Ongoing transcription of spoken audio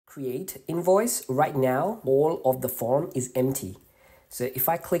create invoice, right now, all of the form is empty. So if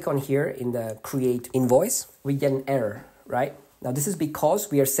I click on here in the create invoice, we get an error, right? Now this is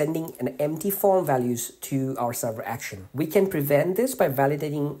because we are sending an empty form values to our server action. We can prevent this by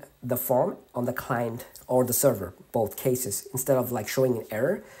validating the form on the client or the server, both cases. Instead of like showing an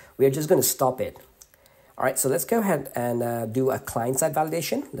error, we are just going to stop it. All right, so let's go ahead and do a client-side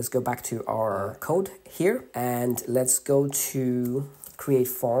validation. Let's go back to our code here and let's go to create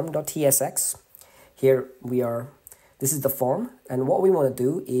form.tsx. Here we are, this is the form. And what we want to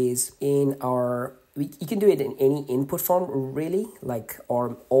do is in our, you can do it in any input form really, like,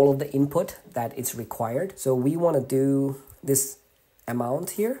 or all of the input that is required. So we want to do this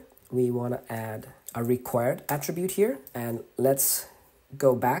amount here. We want to add a required attribute here and let's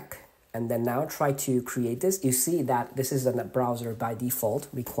go back. And then now try to create this. You see that this is a browser by default.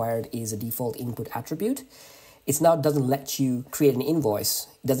 Required is a default input attribute. It now doesn't let you create an invoice.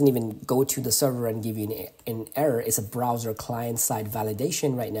 It doesn't even go to the server and give you an error. It's a browser client-side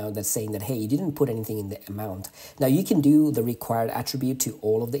validation right now that's saying that, hey, you didn't put anything in the amount. Now you can do the required attribute to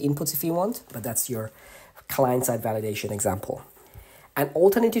all of the inputs if you want, but that's your client-side validation example. An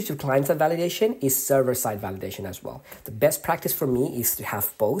alternative to client-side validation is server-side validation as well. The best practice for me is to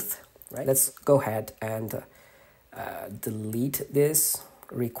have both. Right. Let's go ahead and delete this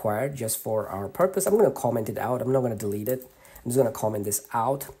required just for our purpose. I'm going to comment it out. I'm not going to delete it. I'm just going to comment this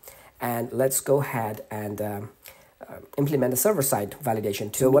out. And let's go ahead and implement a server-side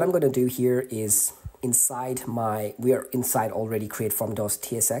validation. So what I'm going to do here is inside we are inside already create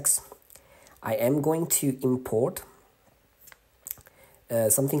form.tsx. I am going to import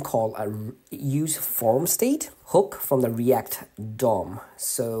something called a useFormState hook from the React DOM.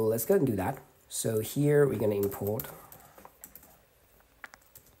 So let's go and do that. So here we're going to import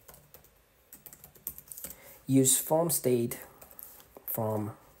useFormState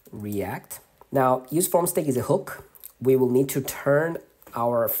from React. Now useFormState is a hook. We will need to turn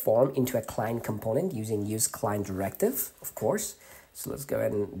our form into a client component using useClientDirective, of course. So let's go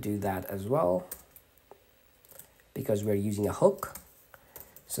ahead and do that as well because we're using a hook.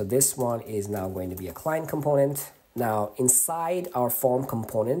 So this one is now going to be a client component. Now inside our form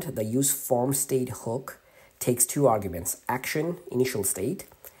component, the useFormState hook takes two arguments, action, initial state,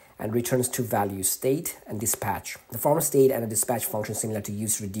 and returns two values, state and dispatch. The form state and a dispatch function similar to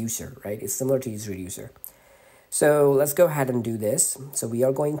useReducer, right? It's similar to useReducer. So let's go ahead and do this. So we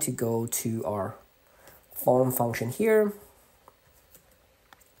are going to go to our form function here.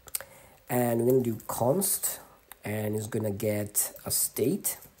 And we're going to do const. And it's going to get a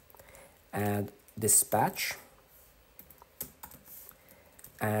state and dispatch,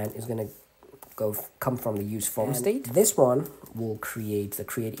 and it's going to come from the useFormState. This one will create the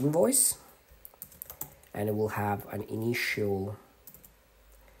create invoice, and it will have an initial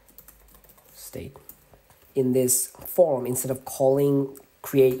state. In this form, instead of calling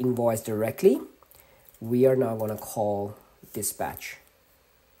create invoice directly, we are now going to call dispatch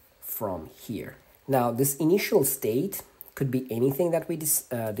from here. Now, this initial state could be anything that we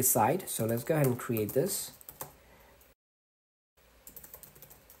decide. So let's go ahead and create this.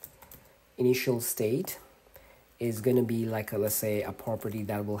 Initial state is going to be like, let's say, a property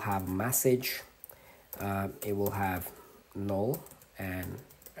that will have message. It will have null, and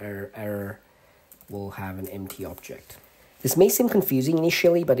error will have an empty object. This may seem confusing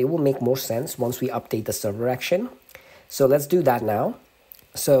initially, but it will make more sense once we update the server action. So let's do that now.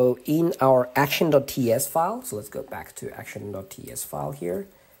 So in our action.ts file, so let's go back to action.ts file here.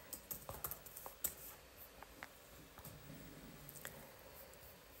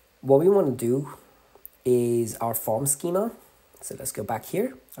 What we want to do is our form schema. So let's go back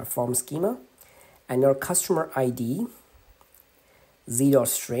here, our form schema, and our customer ID,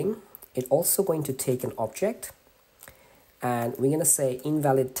 z.string. It's also going to take an object, and we're going to say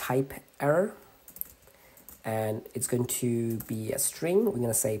invalid type error. And it's going to be a string. We're going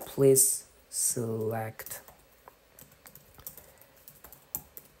to say, please select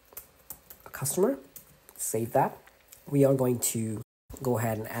a customer. Save that. We are going to go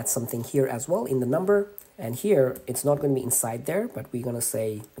ahead and add something here as well in the number. And here, it's not going to be inside there, but we're going to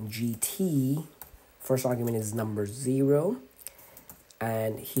say GT. First argument is number 0.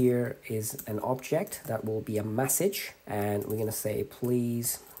 And here is an object that will be a message. And we're going to say,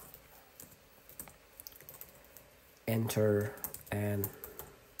 please enter an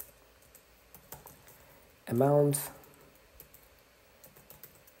amount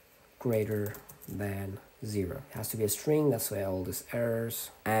greater than 0. It has to be a string, that's why all these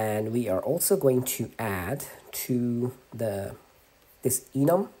errors. And we are also going to add to this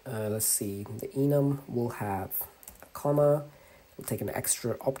enum. Let's see, the enum will have a comma, We'll take an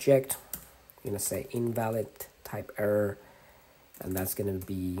extra object. We're going to say invalid type error, and that's going to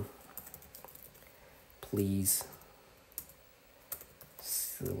be please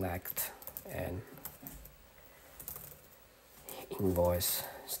select an invoice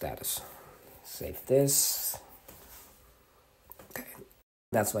status. Save this. Okay,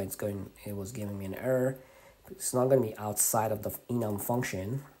 that's why it was giving me an error. It's not going to be outside of the enum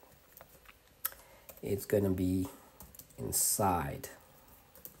function. It's going to be inside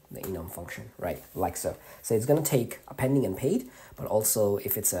the enum function, right? Like so. So it's going to take a pending and paid, but also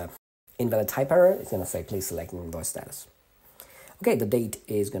if it's a invalid type error, it's going to say please select an invoice status. Okay, the date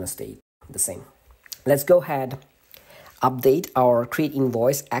is going to stay the same. Let's go ahead, update our create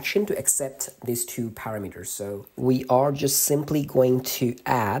invoice action to accept these two parameters. So we are just simply going to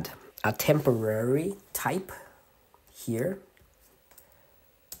add a temporary type here.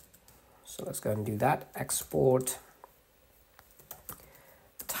 So let's go ahead and do that. Export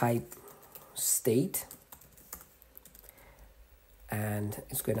type state, and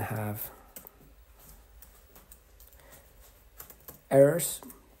it's going to have errors.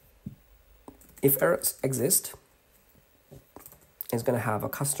 If errors exist, it's going to have a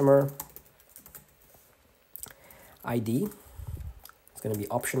customer ID. It's going to be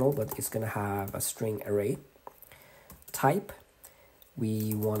optional, but it's going to have a string array. Type,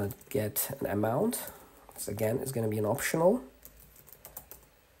 we want to get an amount. So again, it's going to be an optional.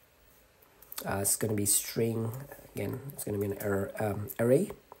 It's going to be string. Again, it's going to be an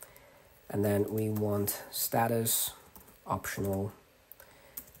array. And then we want status, optional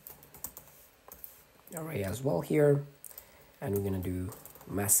array as well here. And we're going to do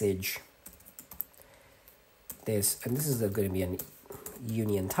message this, and this is going to be a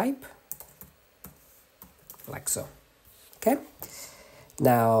union type, like so. Okay,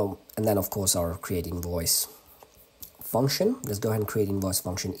 now, and then of course our create invoice function. Let's go ahead and create invoice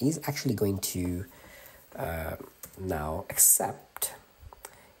function is actually going to now accept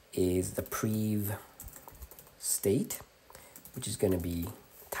is the prev state, which is going to be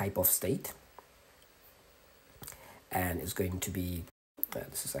type of state, and it's going to be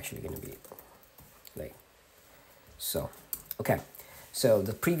this is actually going to be like so. Okay, so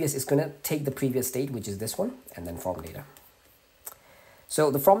the previous is going to take the previous state, which is this one, and then from data. So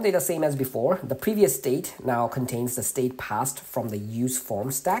the from data, same as before. The previous state now contains the state passed from the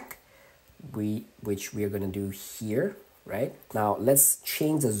useFormState, which we are going to do here, right? Now let's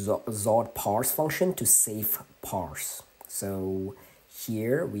change the Zod parse function to safe parse. So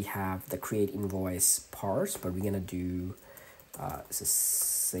here we have the create invoice parse, but we're going to do this is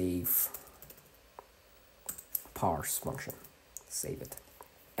save parse function. Save it.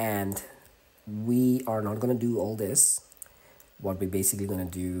 And we are not going to do all this. What we're basically going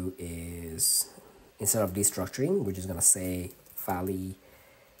to do is, instead of destructuring, we're just going to say validated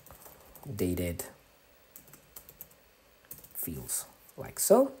fields, like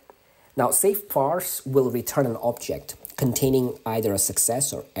so. Now, save parse will return an object containing either a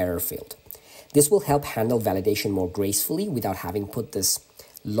success or error field. This will help handle validation more gracefully without having put this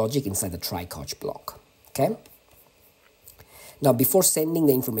logic inside the try-catch block. Okay. Now, before sending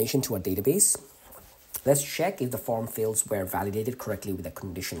the information to our database, let's check if the form fields were validated correctly with a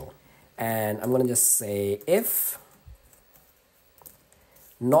conditional. And I'm going to just say if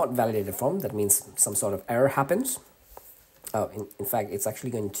not validated form, that means some sort of error happens. Oh, in fact, it's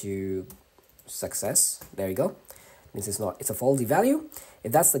actually going to success. There you go. Means it's a faulty value.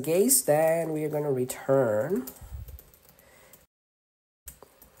 If that's the case, then we are going to return.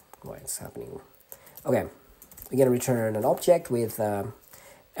 Why it's happening? Okay, we're going to return an object with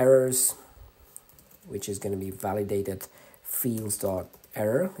errors, which is going to be validated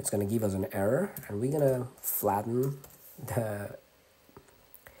fields.error. It's going to give us an error, and we're going to flatten the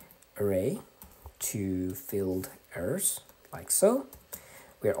array to field errors, like so.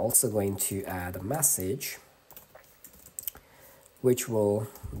 We're also going to add a message, which will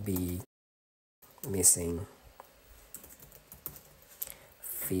be missing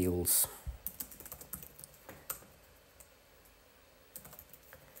fields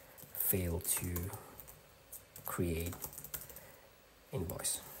fail to create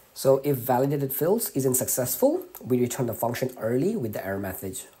invoice. So if validated fields isn't successful, we return the function early with the error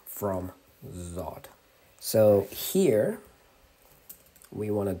message from Zod. So here we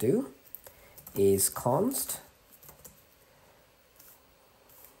want to do is const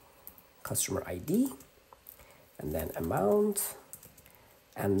customer ID and then amount,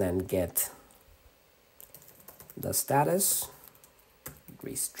 and then get the status,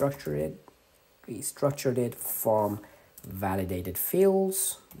 restructured it from validated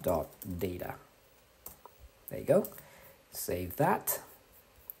fields dot data. There you go. Save that,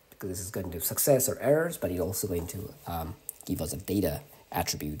 because this is going to success or errors, but it's also going to give us a data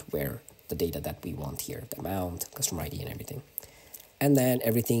attribute where the data that we want here, the amount, customer ID, and everything. And then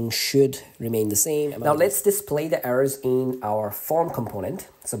everything should remain the same. Now let's display the errors in our form component.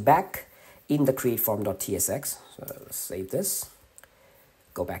 So back in the createForm.tsx, so let's save this,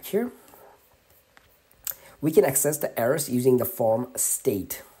 go back here. We can access the errors using the form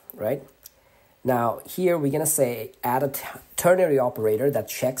state, right? Now here we're gonna say add a ternary operator that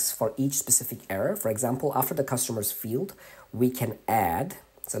checks for each specific error. For example, after the customers field, we can add,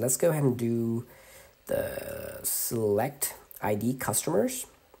 so let's go ahead and do the select ID customers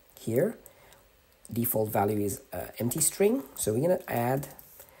here. Default value is empty string. So we're gonna add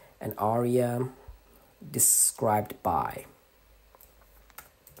an aria described by.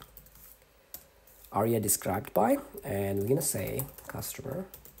 Aria described by, and we're gonna say customer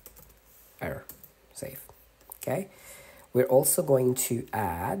error, save, okay? We're also going to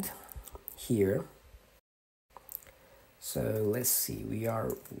add here, so let's see,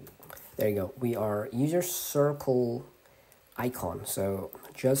 there you go, we are user circle icon, so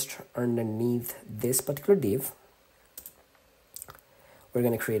just underneath this particular div, we're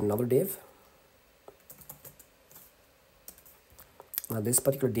gonna create another div. Now this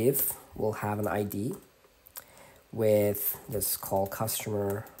particular div will have an ID with, let's call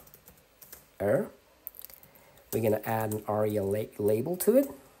customer error. We're gonna add an aria label to it.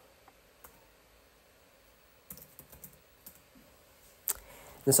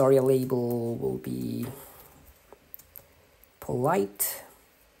 This aria label will be polite,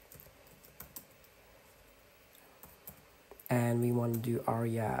 and we want to do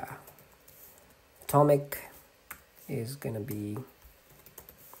aria atomic is gonna be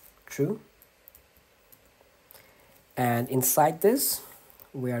true. And inside this,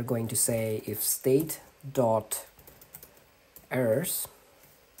 we are going to say if state dot errors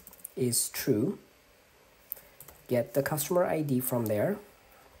is true, get the customer ID from there,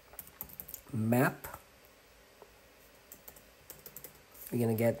 map, we're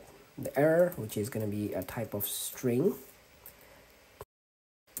gonna get the error, which is gonna be a type of string,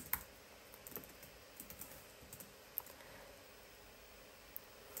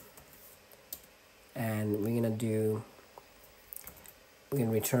 and we're gonna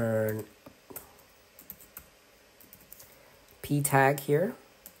return p tag here,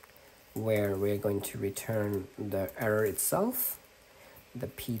 where we're going to return the error itself. The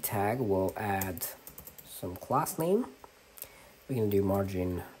p tag will add some class name. We're going to do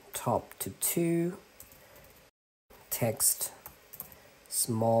margin top to 2, text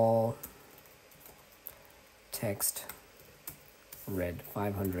small, text red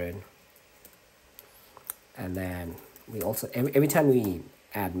 500, and then we also every time we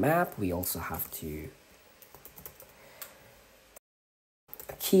add map, we also have to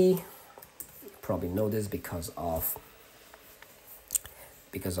a key. You probably know this because of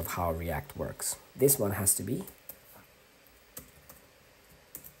how React works. This one has to be,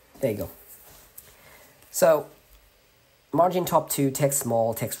 there you go. So margin top 2, text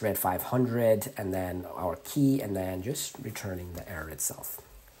small, text red 500, and then our key, and then just returning the error itself.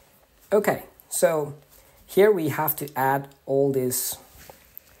 Okay, so here we have to add all these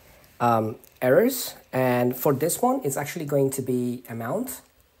errors, and for this one, it's actually going to be amount.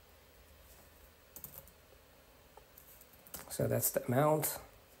 So that's the amount.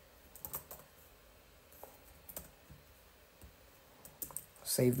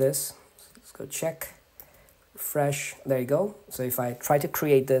 Save this. Let's go check. Refresh. There you go. So if I try to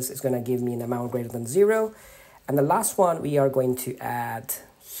create this, it's going to give me an amount greater than 0. And the last one we are going to add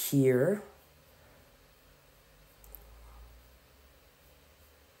here.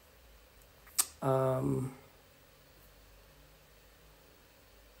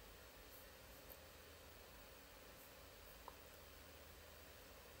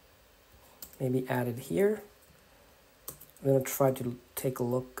 Maybe add it here. I'm going to try to take a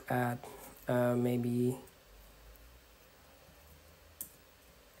look at maybe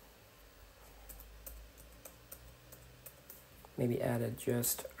add it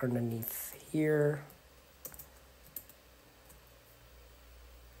just underneath here.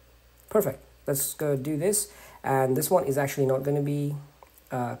 Perfect. Let's go do this. And this one is actually not going to be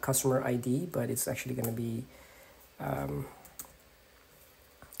customer ID, but it's actually going to be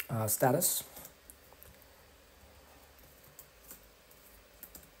status.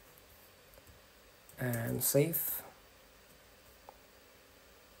 And save.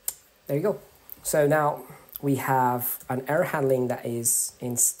 There you go. So now we have an error handling that is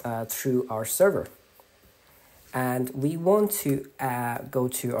through our server. And we want to go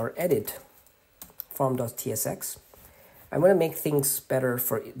to our edit form.tsx, I'm going to make things better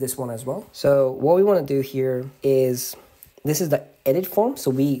for this one as well. So what we want to do here is, this is the edit form.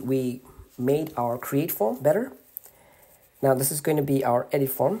 So we made our create form better. Now this is going to be our edit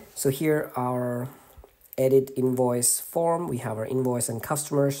form. So here our edit invoice form, we have our invoice and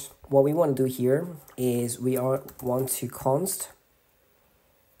customers. What we want to do here is we want to const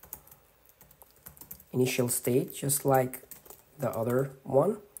initial state, just like the other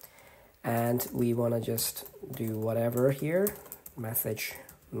one. And we want to just do whatever here, message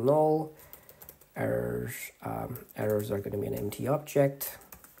null, errors are going to be an empty object.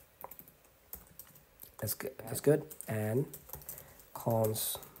 That's good. And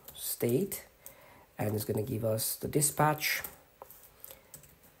const state, and it's going to give us the dispatch.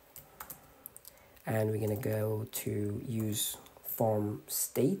 And we're going to go to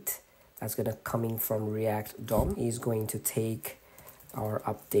useFormState. That's going to coming from React DOM. Is going to take our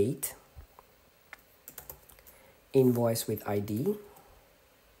update invoice with ID,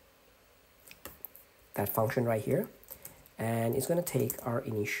 that function right here, and it's going to take our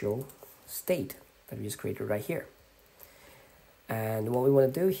initial state that we just created right here. And what we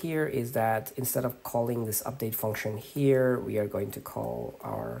want to do here is that instead of calling this update function here, we are going to call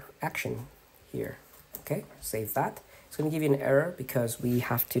our action here. Okay, save that. It's going to give you an error because we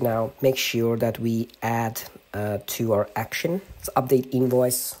have to now make sure that we add to our action. It's update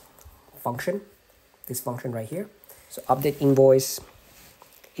invoice function, this function right here. So update invoice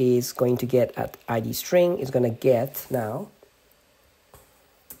is going to get at ID string, is going to get now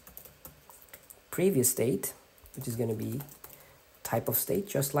previous state, which is going to be type of state,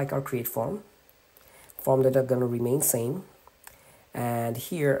 just like our create form that are going to remain same. And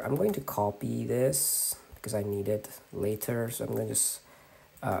here I'm going to copy this because I need it later. So I'm going to just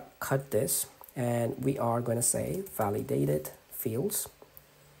cut this, and we are going to say validated fields.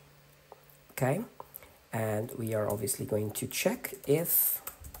 Okay. And we are obviously going to check if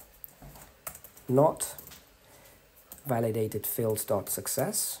not validated fields dot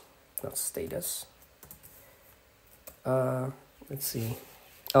success, not status. Let's see.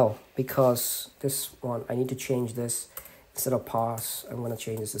 Oh, because this one, I need to change this. Instead of pass, I'm going to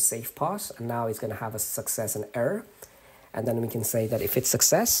change this to safe pass, and now it's going to have a success and error. And then we can say that if it's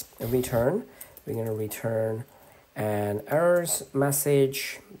success, return, we're going to return an errors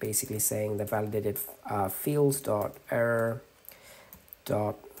message, basically saying the validated fields dot error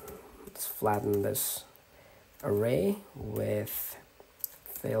dot, let's flatten this array with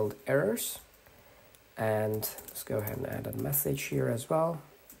failed errors. And let's go ahead and add a message here as well,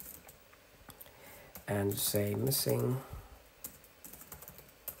 and say missing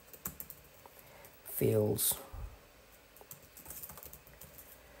fields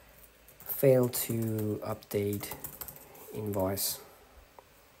fail to update invoice,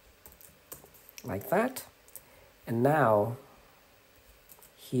 like that. And now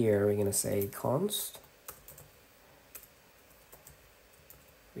here we're going to say const,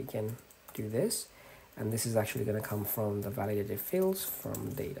 we can do this, and this is actually going to come from the validated fields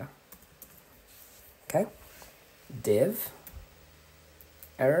from data. Okay, div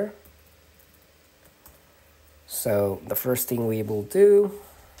error. So the first thing we will do,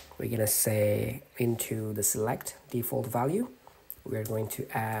 we're going to say into the select default value, we're going to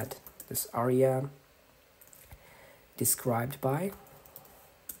add this aria described by,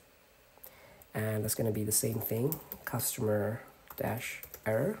 and that's going to be the same thing, customer dash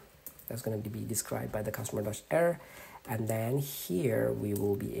error. That's going to be described by the customer dash error. And then here we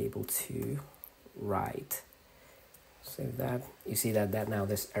will be able to write, save that. You see that now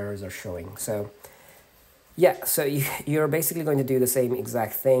these errors are showing. So yeah, so you're basically going to do the same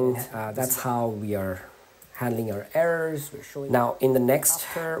exact thing. That's how we are handling our errors. We're showing. Now in the next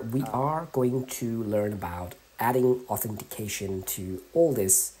chapter, we are going to learn about adding authentication to all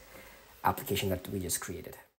this application that we just created.